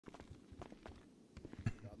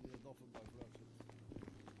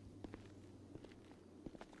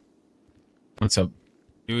What's up?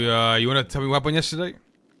 You wanna tell me what happened yesterday?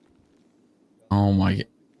 Oh my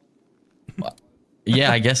god.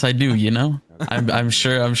 Yeah, I guess I do, you know? I'm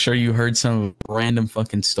sure you heard some random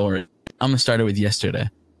fucking story. I'm gonna start it with yesterday.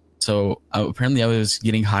 So apparently I was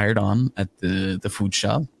getting hired on at the food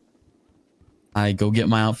shop. I go get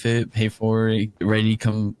my outfit, pay for it, get ready,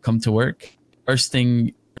 come to work. First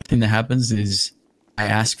thing that happens is I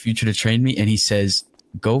ask Future to train me and he says,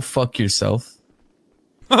 "Go fuck yourself.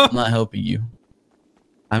 I'm not helping you.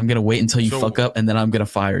 I'm gonna wait until you fuck up and then I'm gonna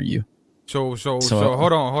fire you." So hold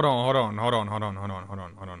on.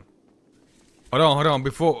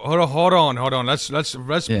 Let's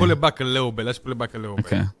pull it back a little bit.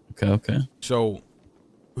 Okay. So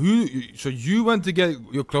you went to get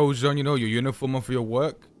your clothes on, you know, your uniform on for your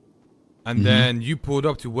work, and then you pulled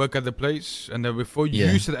up to work at the place, and then before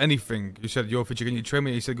you said anything, you said, "Yo, Future, can you train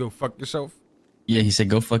me?" He said, "Go fuck yourself." Yeah, he said,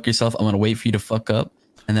 "Go fuck yourself. I'm gonna wait for you to fuck up,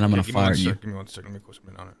 and then I'm gonna fire you." Give me 1 second. Let me call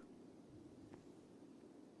something on it.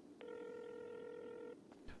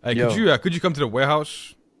 Hey, could you come to the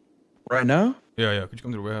warehouse right now? Yeah. Could you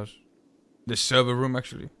come to the warehouse? The server room,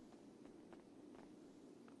 actually.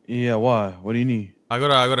 Yeah. Why? What do you need? I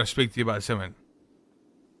gotta speak to you about something.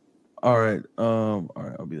 All right. All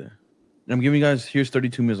right. I'll be there. I'm giving you guys. Here's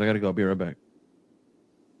 32 minutes. I gotta go. I'll be right back.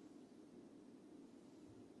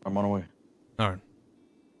 I'm on the way. All right.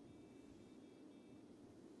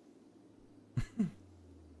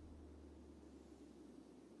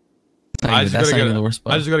 I just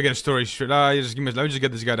gotta get a story straight. Let me just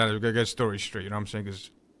get this guy down. We gotta get a story straight. You know what I'm saying?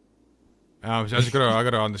 Because I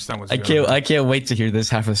gotta understand what's going on. I can't wait to hear this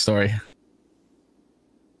half of the story.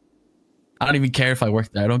 I don't even care if I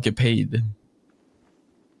work there. I don't get paid.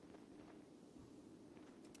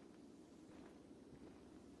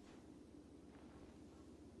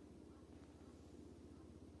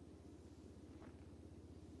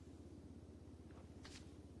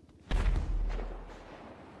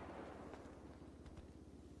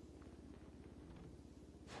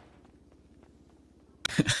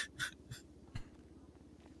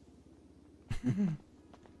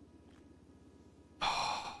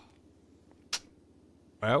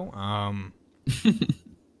 Well, all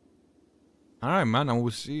right, man. And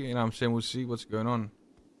we'll see. You know what I'm saying? We'll see what's going on.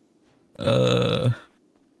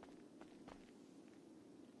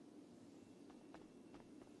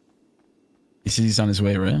 He says he's on his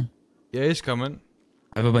way, right? Yeah, he's coming.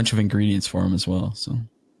 I have a bunch of ingredients for him as well, so.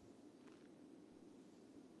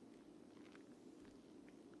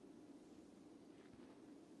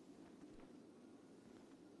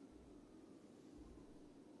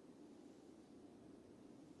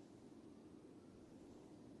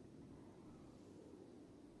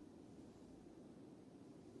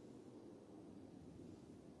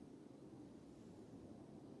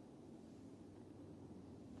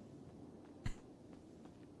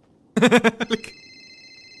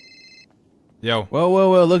 Yo.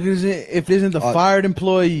 Well. Look, if this isn't the fired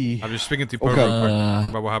employee. I'm just speaking to Purple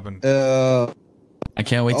about what happened. I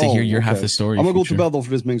can't wait to hear your half the story. I'm gonna go to bed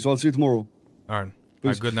after this, so I'll see you tomorrow. All right.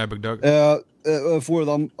 Good night, big dog. For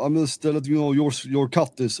it, I'm just letting you know your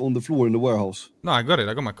cut is on the floor in the warehouse. No, I got it.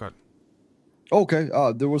 I got my cut. Okay.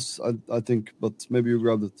 There was I think, but maybe you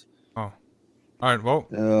grabbed it. Oh. All right. Well.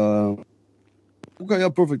 Okay. Yeah.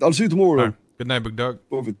 Perfect. I'll see you tomorrow. All right. Good night, big dog.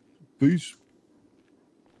 Perfect. Peace.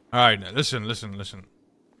 All right. Now, listen.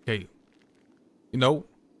 Okay. You know,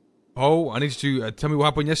 I need you to tell me what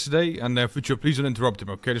happened yesterday, and Future, please don't interrupt him.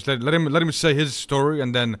 Okay, just let him say his story,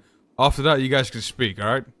 and then after that, you guys can speak. All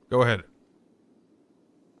right, go ahead.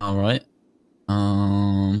 All right.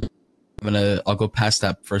 I'll go past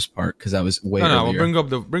that first part because that was way earlier.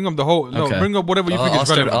 No, bring up the whole. No, bring up whatever you think is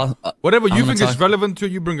relevant. Whatever you think is relevant to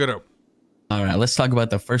you, bring it up. All right, let's talk about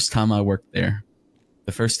the first time I worked there.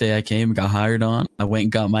 The first day I came, got hired on. I went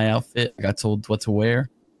and got my outfit. I got told what to wear.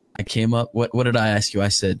 I came up. What did I ask you? I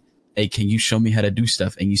said, "Hey, can you show me how to do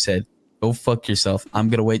stuff?" And you said, "Go fuck yourself. I'm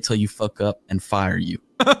gonna wait till you fuck up and fire you."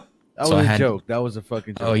 That was a joke. That was a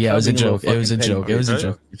fucking joke. Oh yeah, it was a joke. It was a joke. It was a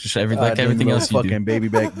joke. Just like everything else you do. Fucking baby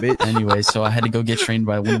back bitch. Anyway, so I had to go get trained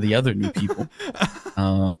by one of the other new people.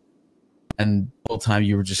 And the whole time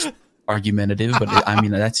you were just argumentative, but I mean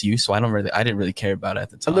that's you, so I didn't really care about it at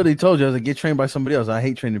the time. I literally told you I was like, get trained by somebody else. I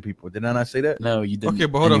hate training people. Did I not say that? No, you didn't. Okay,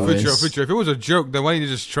 but hold on, Future. If it was a joke, then why didn't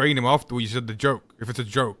you just train him after you said the joke? If it's a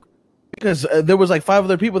joke, because there was like 5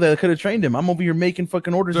 other people that could have trained him. I'm over here making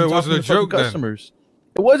fucking orders. So and it wasn't a joke, customers.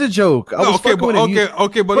 It was a joke. I was okay, fucking with him.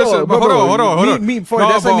 Okay, but listen, but hold on. Me, No,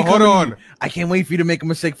 that's like me hold coming on. to you. I can't wait for you to make a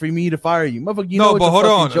mistake for me to fire you, motherfucker. You No, know but it's a hold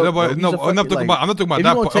on. fucking joke, bro. No, I'm not talking about. I'm not talking about if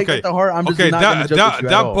that you won't part. take Okay, it to heart, I'm just okay, not gonna joke with you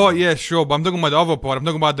at that all. part, yeah, sure. But I'm talking about the other part. I'm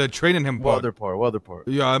talking about the training him What part. other part?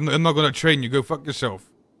 Yeah, I'm not gonna train you. Go fuck yourself.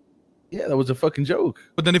 Yeah, that was a fucking joke.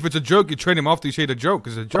 But then if it's a joke, you train him after you say the joke.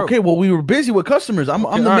 It's a joke. Okay, well, we were busy with customers. I'm the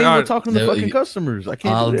main one talking to the fucking customers. I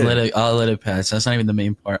can't. I'll let it pass. That's not even the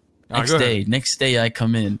main part. Next day, I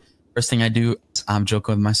come in. First thing I do, I'm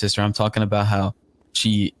joking with my sister. I'm talking about how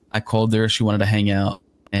I called her. She wanted to hang out,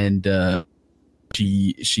 and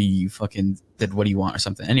she fucking said, "What do you want?" or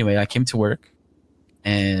something. Anyway, I came to work,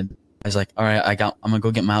 and I was like, "All right, I'm gonna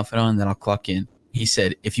go get my outfit on, and then I'll clock in." He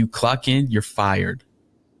said, "If you clock in, you're fired."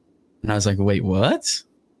 And I was like, "Wait, what?"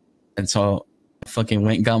 And so I fucking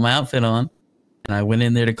went and got my outfit on, and I went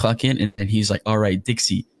in there to clock in, and he's like, "All right,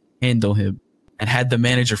 Dixie, handle him," and had the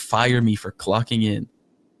manager fire me for clocking in.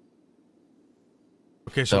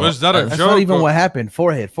 Okay, so was that a joke? That's not even what happened.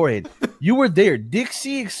 Forehead. You were there.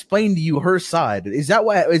 Dixie explained to you her side. Is that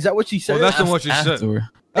what she said? Well, that's not what she said.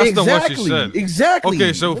 That's not what she said. Exactly.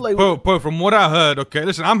 Okay, so Po, from what I heard, okay,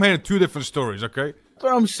 listen, I'm hearing two different stories, okay?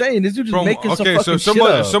 That's what I'm saying. This dude just making some fucking shit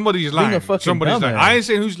up. Somebody's lying. Somebody's lying. I ain't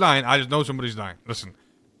saying who's lying. I just know somebody's lying. Listen,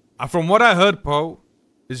 from what I heard, Po,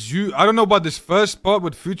 is I don't know about this first part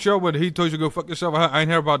with Future where he told you to go fuck yourself. I ain't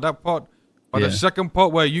hear about that part. But the second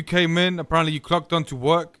part where you came in, apparently you clocked on to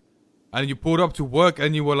work, and you pulled up to work,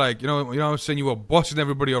 and you were like, you know what I'm saying, you were bossing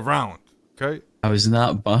everybody around. Okay. I was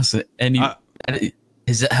not bossing any.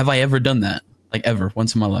 Have I ever done that? Like ever,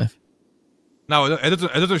 once in my life? Now it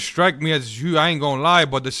doesn't strike me as you. I ain't gonna lie,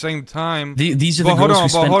 but at the same time, these are the girls who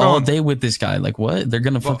spend all day with this guy. Like what? They're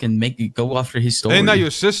gonna fucking make you go after his story. Ain't that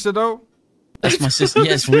your sister though? That's my sister.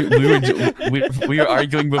 Yes, we were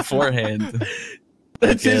arguing beforehand.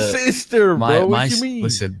 That's his sister, bro. What you mean?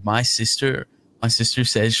 Listen, my sister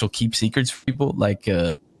says she'll keep secrets for people. Like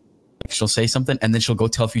she'll say something and then she'll go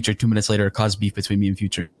tell Future 2 minutes later, cause beef between me and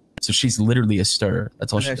Future. So she's literally a stir.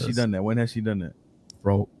 That's all she does. When has she done that? When has she done that?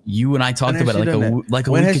 Bro, you and I talked about it like a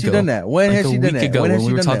week ago. When has she done that? When has she done that? When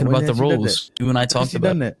we were talking about the roles, you and I talked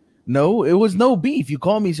about it. No, it was no beef. You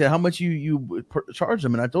called me and said how much you charged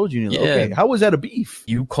them, and I told you. Okay, how was that a beef?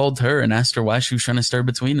 You called her and asked her why she was trying to stir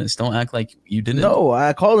between us. Don't act like you didn't. No,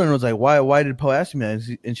 I called her and was like, why did Poe ask me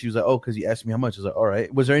that? And she was like, oh, because he asked me how much. I was like, all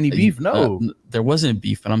right. Was there any beef? No, there wasn't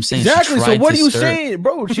beef. But I'm saying exactly. So what are you saying,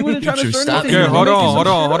 bro? She wasn't trying to stir anything. Okay, hold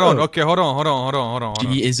on. Okay, hold on.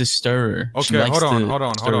 She is a stirrer. Okay, hold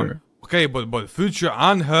on. Okay, but Future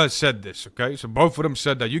and her said this. Okay, so both of them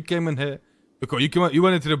said that you came in here. Because you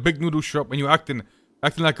went into the big noodle shop and you acting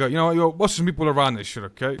like a, you're bossing people around this shit,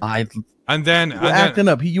 okay? And then you were acting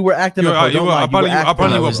up. You were acting up. You were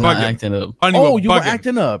acting up. Oh, you were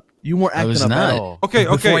acting up. You weren't acting up at all. Okay.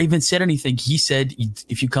 Before I even said anything, he said,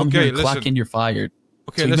 "If you come here and clock in, you're fired."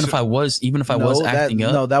 Okay, so even if I was acting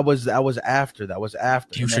up, that was after.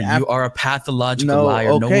 Future, you are a pathological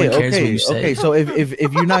liar. No one cares what you say. Okay, so if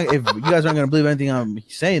you guys aren't gonna believe anything I'm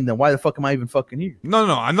saying, then why the fuck am I even fucking here?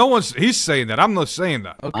 No, he's saying that. I'm not saying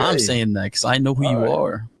that. Okay. I'm saying that because I know who you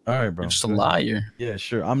are. All right, bro. You're just a liar. Yeah,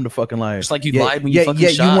 sure. I'm the fucking liar. Just like you lied when you fucking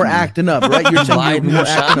shot me. You were acting up, right? You're saying lied when you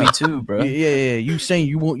shot me too, bro. Yeah. You saying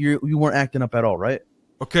you weren't acting up at all, right?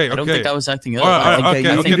 Okay. I don't think I was acting up.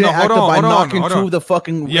 Okay. You didn't act up by knocking through the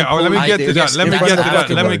fucking. Yeah. Let me get to that. Let me get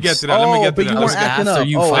to that. But you weren't acting up.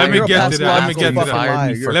 Let me get to that.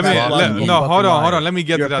 No, hold on. Let me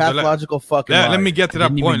get to that. Pathological fucking. Let me get to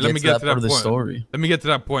that point. Let me get to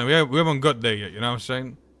that point. We haven't got there yet. You know what I'm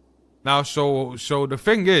saying? Now, so the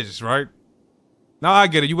thing is, right? Now I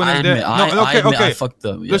get it. You went in there. No, okay. I fucked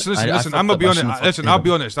up. Listen. I'm gonna be honest. Listen, I'll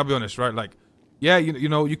be honest, right? Like. Yeah,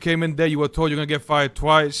 you came in there, you were told you're going to get fired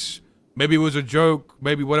twice. Maybe it was a joke.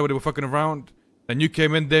 Maybe whatever, they were fucking around. Then you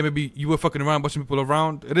came in there, maybe you were fucking around, bossing people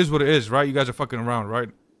around. It is what it is, right? You guys are fucking around, right?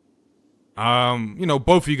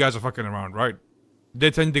 Both of you guys are fucking around, right? They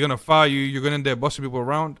tell you they're going to fire you, you're going in there bossing people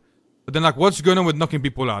around. But then, like, what's going on with knocking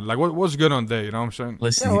people out? Like, what's going on there? You know what I'm saying?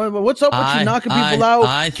 Listen, what's up with you knocking people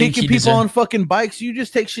out, kicking people on fucking bikes? You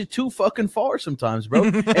just take shit too fucking far sometimes, bro.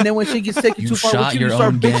 And then when shit gets taken too far, you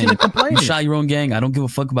start bitching and complaining. You shot your own gang. I don't give a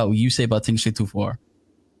fuck about what you say about taking shit too far.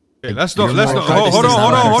 Hey, let's not.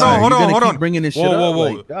 Hold on. Bringing this shit up.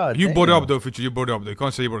 Whoa. Like, you brought it up though, Future. You brought it up. You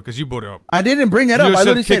can't say you brought it because you brought it up. I didn't bring that up. I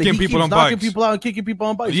literally said kicking people on bikes. Knocking people out and kicking people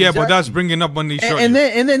on bikes. Yeah, exactly. But that's bringing up when he shot you. And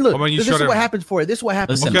then look, this is what happens for it. This is what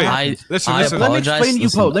happens. Listen, listen. Let me explain to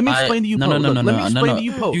you, Poe. Let me explain to you, Poe. Let me explain to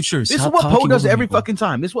you, Poe. This is what Poe does every fucking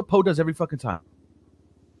time.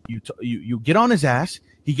 You get on his ass.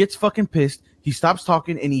 he gets fucking pissed, he stops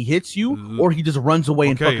talking, and he hits you, or he just runs away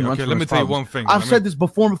and fucking runs. Let me tell you one thing. I've said this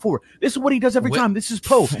before and before. This is what he does every time. This is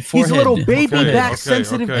Poe. He's a little baby back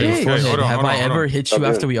sensitive bitch. Have I ever hit you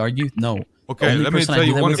after we argued? No. Okay, let me tell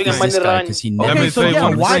you one thing. Okay, so yeah,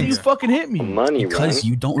 why do you fucking hit me? Because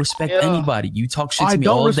you don't respect anybody. You talk shit to me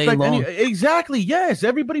all day long. Exactly. Yes,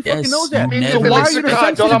 everybody fucking knows that. So why are you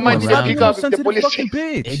the sensitive fucking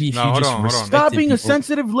bitch? Stop being a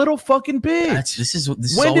sensitive little fucking bitch. This is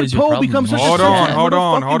when did Poe become such a hold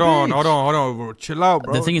on. Chill out,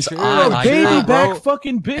 bro. The thing is, baby back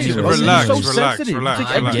fucking bitch. Relax.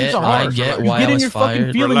 I get why I was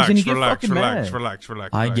fired. Relax.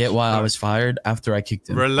 I get why I was fired after I kicked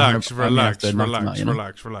him. Relax. Okay,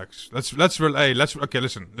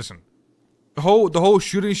 listen. The whole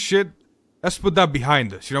shooting shit, let's put that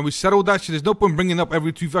behind us. You know, we settled that shit. There's no point bringing up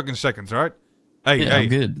every 2 fucking seconds, all right? Hey, I'm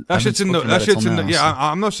good. That shit's in the yeah,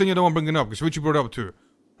 I'm not saying you don't want to bring it up, because what you brought it up too.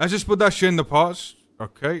 Let's just put that shit in the past,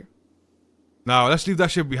 okay? Now, let's leave that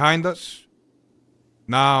shit behind us.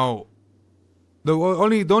 Now, the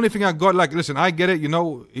only thing I got, like, listen, I get it, you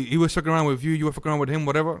know, he was fucking around with you, you were fucking around with him,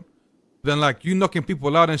 whatever. Then, like, you knocking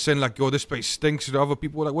people out and saying, like, yo, this place stinks to the other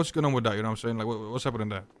people. Like, what's going on with that? You know what I'm saying? Like, what's happening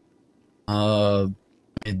there?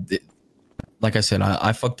 Like I said,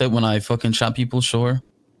 I fucked up when I fucking shot people, sure.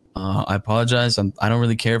 I apologize. I don't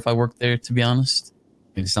really care if I work there, to be honest.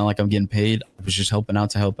 It's not like I'm getting paid. I was just helping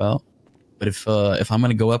out to help out. But if I'm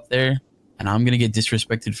going to go up there and I'm going to get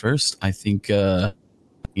disrespected first, I think, you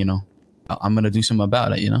know, I'm going to do something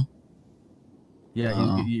about it, you know?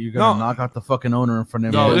 Yeah, you're gonna knock out the fucking owner in front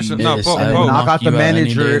of everybody. Knock out the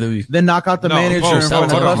manager. Then knock out the manager in front of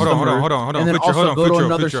the customer. Hold on. And then also go to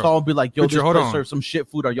another stall and be like, "Yo, this place serves some shit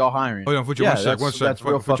food. Are y'all hiring?" Hold on, Future, one sec. That's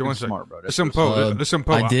real fucking smart, bro. Listen, Poe.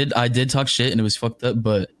 I did talk shit and it was fucked up,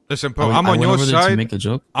 but listen, Poe. I'm on your side. Make a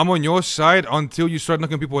joke. I'm on your side until you start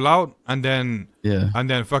knocking people out, and then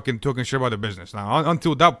fucking talking shit about the business. Now,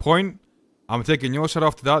 until that point, I'm taking your side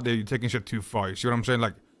after that. You're taking shit too far. You see what I'm saying?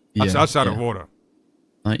 Like, that's outside of order.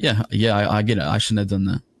 Yeah, I get it. I shouldn't have done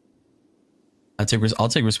that. I'll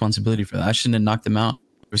take responsibility for that. I shouldn't have knocked them out.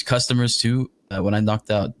 There's customers too. When I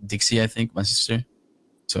knocked out Dixie, I think, my sister.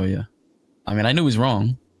 So yeah, I mean, I knew it was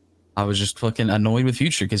wrong. I was just fucking annoyed with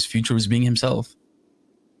Future because Future was being himself.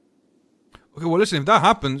 Okay, well, listen, if that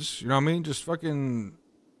happens, you know what I mean? Just fucking.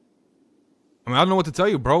 I mean, I don't know what to tell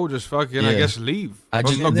you, bro. Just fucking, I guess, leave. What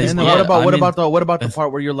about the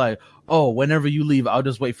part where you're like, oh, whenever you leave, I'll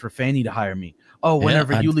just wait for Fanny to hire me. Oh,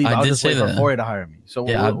 whenever you leave, I'll just wait for Foya to hire me. So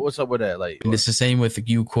what's up with that? Like, it's the same with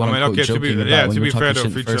you, quote unquote, okay, joking to be fair though,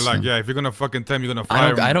 Future, like, if you're gonna fucking tell me you're gonna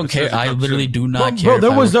fire me, I don't care. I literally do not care. Bro,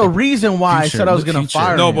 there was a reason why I said I was gonna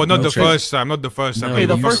fire. No, but not the first time. Not the first time. Okay,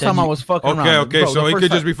 the first time I was fucking around. Okay, so he could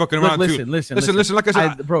just be fucking around too. Listen. Like I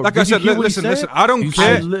said, listen. I don't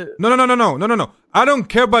care. No. I don't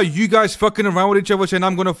care about you guys fucking around with each other saying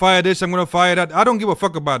I'm gonna fire this, I'm gonna fire that. I don't give a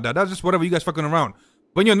fuck about that. That's just whatever you guys fucking around.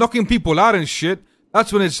 When you're knocking people out and shit,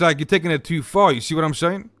 that's when it's like you're taking it too far. You see what I'm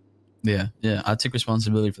saying? Yeah. I take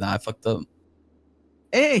responsibility for that. I fucked up.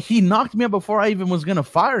 Hey, he knocked me out before I even was gonna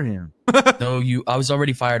fire him. No, I was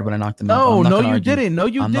already fired when I knocked him out. No, you didn't.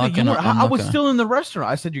 I was still in the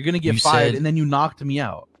restaurant. I said you're gonna get fired, and then you knocked me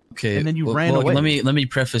out. Okay. And then you ran away. Let me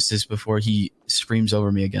preface this before he screams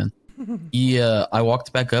over me again. I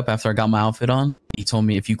walked back up after I got my outfit on. He told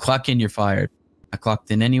me, if you clock in, you're fired. I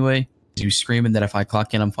clocked in anyway. He was screaming that if I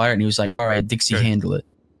clock in, I'm fired. And he was like, all right, Dixie, handle it.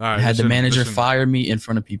 Right, I had the manager fire me in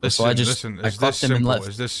front of people. So I clocked him and left.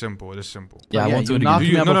 Is this simple? Yeah, I won't do it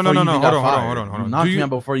again. No. Hold on. Knocked me out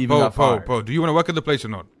before you even got fired. Poe, do you want to work at the place or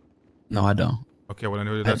not? No, I don't. Okay, well,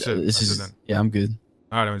 then that's it. Yeah, I'm good.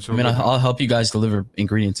 All right, I mean, I'll help you guys deliver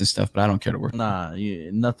ingredients and stuff, but I don't care to work. Nah,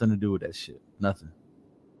 nothing to do with that shit. Nothing.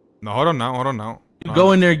 No, hold on now. You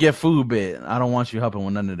go in there and get food, but I don't want you helping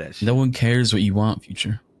with none of that shit. No one cares what you want,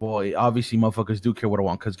 Future. Boy, obviously motherfuckers do care what I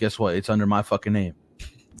want, because guess what? It's under my fucking name.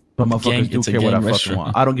 But motherfuckers do care what I fucking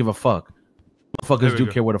want. I don't give a fuck. Motherfuckers do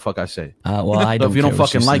care what the fuck I say. Well, I don't. So if you don't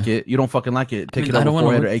fucking like it, take it over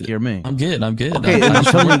Foya or AK or me. I'm good. Okay, and I'm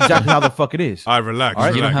telling you exactly how the fuck it is. All right, relax. All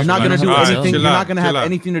right, you're not gonna do anything. You're not gonna have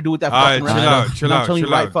anything to do with that fucking restaurant. Chill out. I'm telling you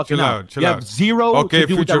right fucking now. You have zero to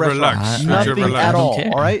do with that restaurant. Nothing at all.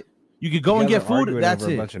 All right. You could go and get food. That's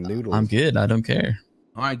it. I'm good. I don't care.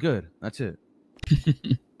 All right, good. That's it.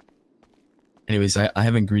 Anyways, I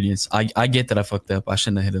have ingredients. I get that I fucked up. I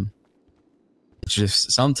shouldn't have hit him. It's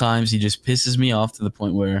just sometimes he just pisses me off to the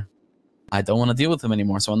point where I don't want to deal with him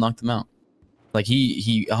anymore. So I knocked him out. Like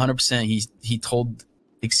he 100%. He told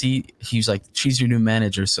Dixie, he was like, she's your new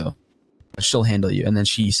manager, so she'll handle you. And then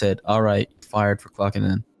she said, all right, fired for clocking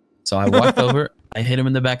in. So I walked over. I hit him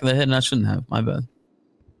in the back of the head, and I shouldn't have. My bad.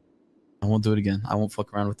 I won't do it again. I won't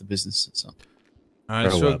fuck around with the business. So.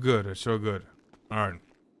 It's so good. It's so good. All right.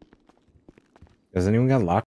 Does anyone got lock